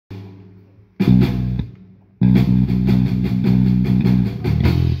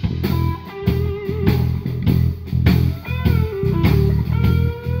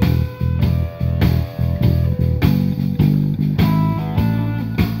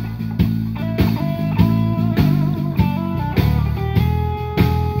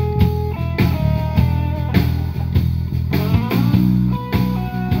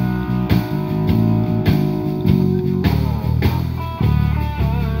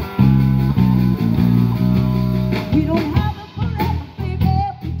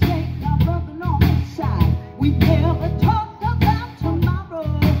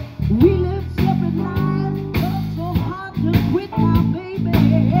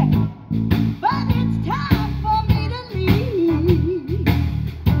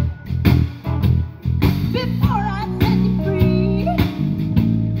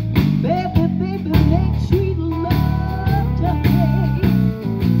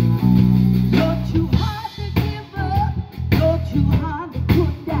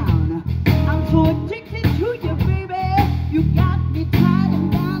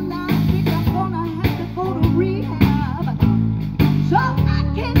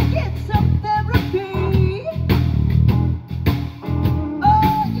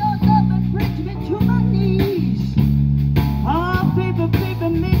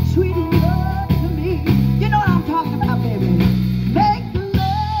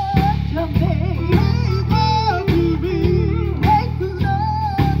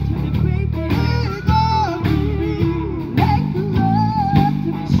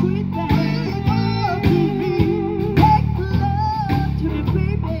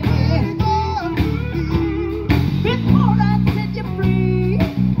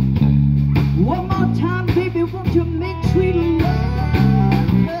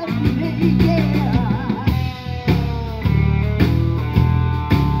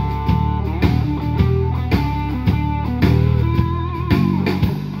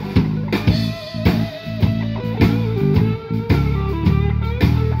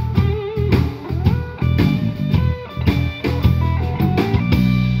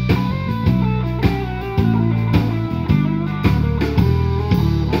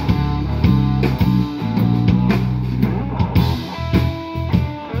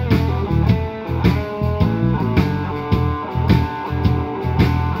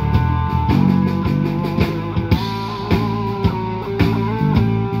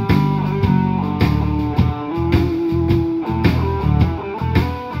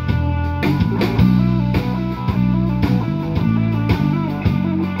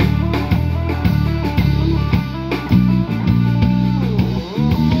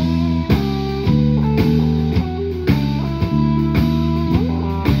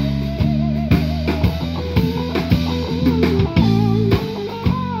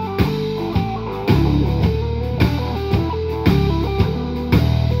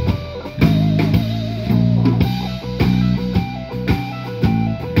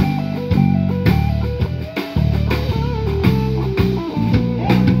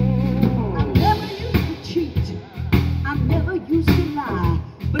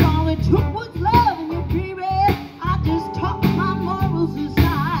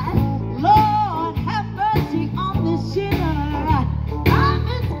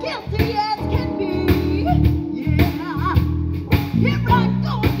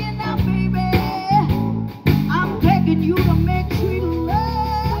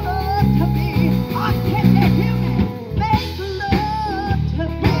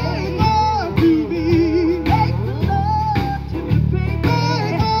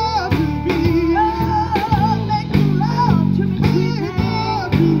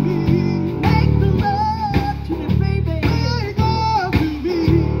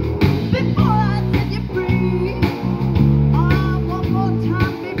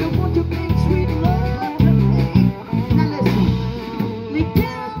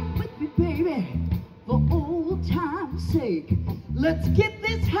Let's get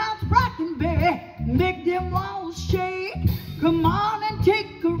this house rockin', baby. Make them walls shake. Come on and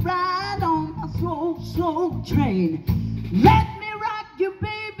take a ride on my slow, slow train. Let me rock you,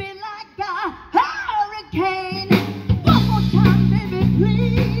 baby, like a hurricane. One more time, baby,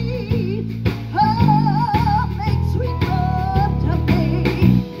 please. Oh, make sweet love to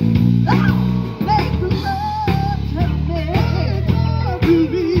me. Oh, make love to me.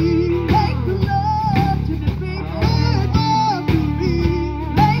 Make love to me, baby.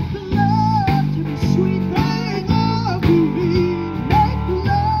 Make love to me, sweet baby. Make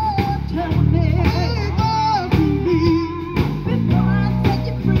love to me.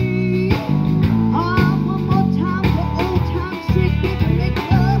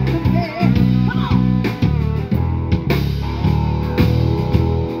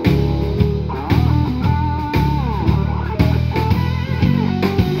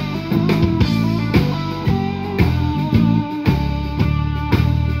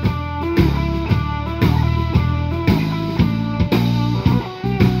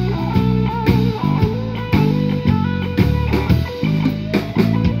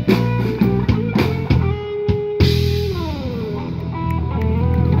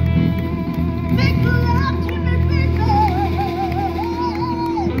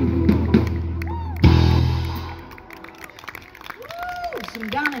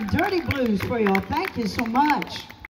 for y'all. Thank you so much.